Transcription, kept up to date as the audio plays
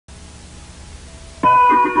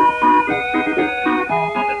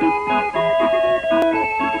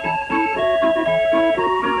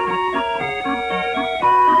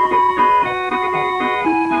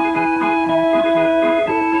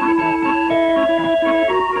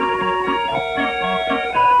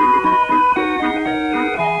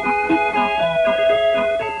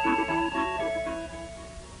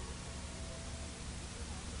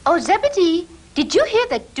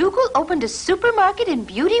opened a supermarket in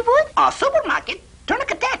Beautywood? A supermarket?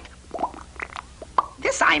 Tourniquet.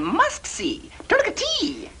 This I must see.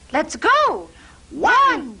 Tourniquet. Let's go.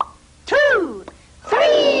 1, 2, 3.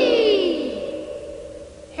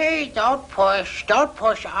 Hey, don't push. Don't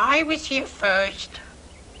push. I was here first.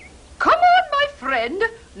 Come on, my friend.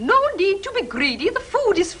 No need to be greedy. The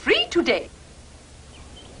food is free today.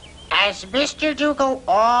 As Mr. Dougal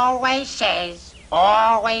always says,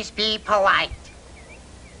 always be polite.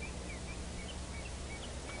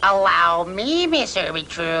 Allow me, Miss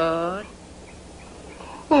Ermintrude.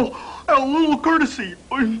 Oh, a little courtesy.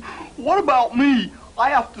 What about me? I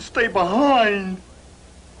have to stay behind.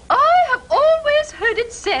 I have always heard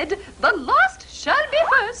it said, the last shall be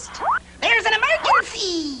first. There's an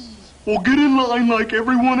emergency. Well, get in line like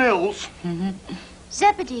everyone else.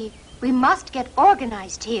 Zebedee, we must get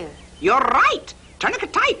organized here. You're right.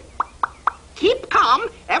 Tourniquet tight. Keep calm.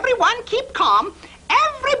 Everyone keep calm.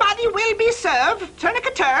 Everybody will be served.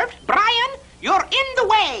 Tourniquet served. Brian, you're in the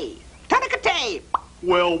way. Tourniquet.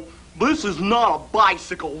 Well, this is not a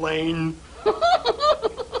bicycle lane.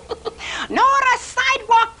 Nor a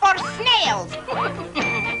sidewalk for snails.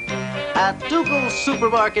 At Dougal's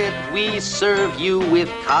Supermarket, we serve you with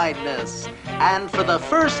kindness. And for the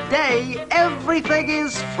first day, everything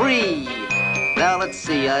is free. Now, let's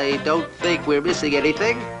see. I don't think we're missing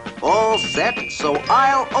anything. All set, so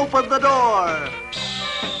I'll open the door.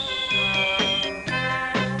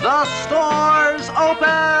 The store's open!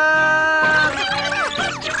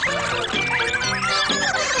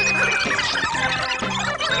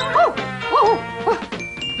 Oh,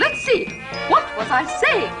 let's see. What was I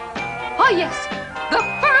saying? Ah, yes. The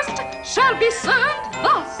first shall be served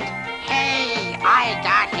last. Hey, I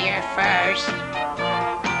got here first.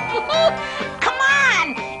 Come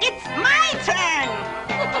on, it's my turn.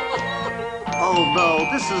 Oh, no,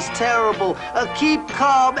 this is terrible. Keep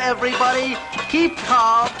calm, everybody. Keep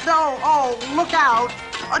calm. No, oh, look out.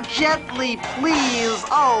 Gently, please.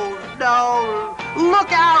 Oh, no.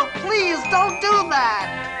 Look out, please. Don't do that.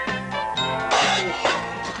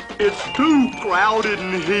 It's too crowded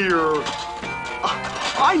in here.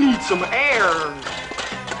 I need some air.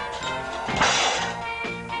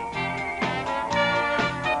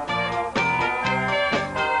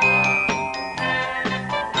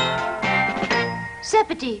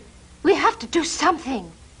 Zebedee, we have to do something.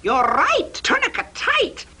 You're right. Tourniquet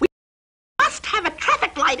tight. We must have a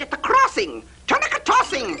traffic light at the crossing. Tourniquet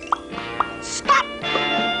tossing. Stop.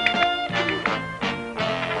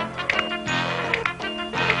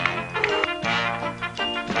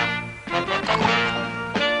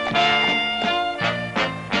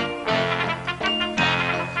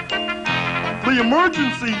 The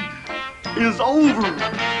emergency is over.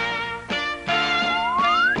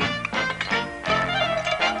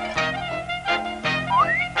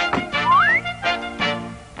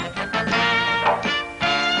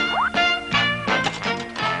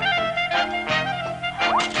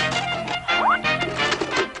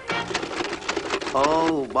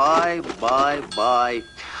 Oh, my.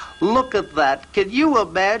 Look at that. Can you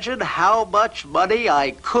imagine how much money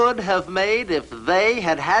I could have made if they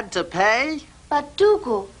had had to pay? But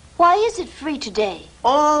Dougal, why is it free today?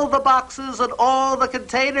 All the boxes and all the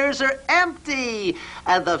containers are empty,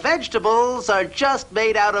 and the vegetables are just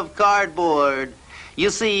made out of cardboard. You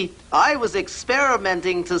see, I was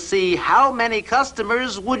experimenting to see how many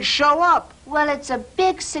customers would show up. Well, it's a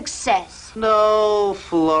big success. No,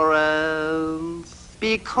 Florence,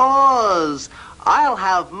 because I'll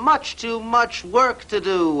have much too much work to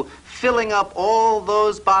do, filling up all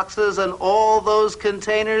those boxes and all those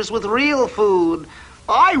containers with real food.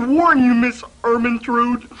 I warn you, Miss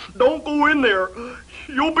Ermintrude. Don't go in there.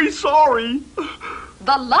 You'll be sorry.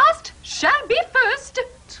 The last shall be first.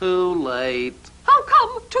 Too late. How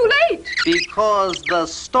come too late? Because the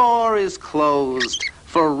store is closed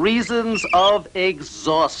for reasons of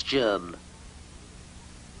exhaustion.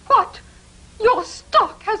 What? Your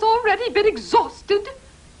stock has already been exhausted?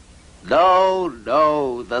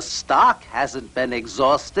 No, the stock hasn't been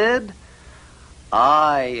exhausted.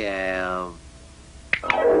 I am.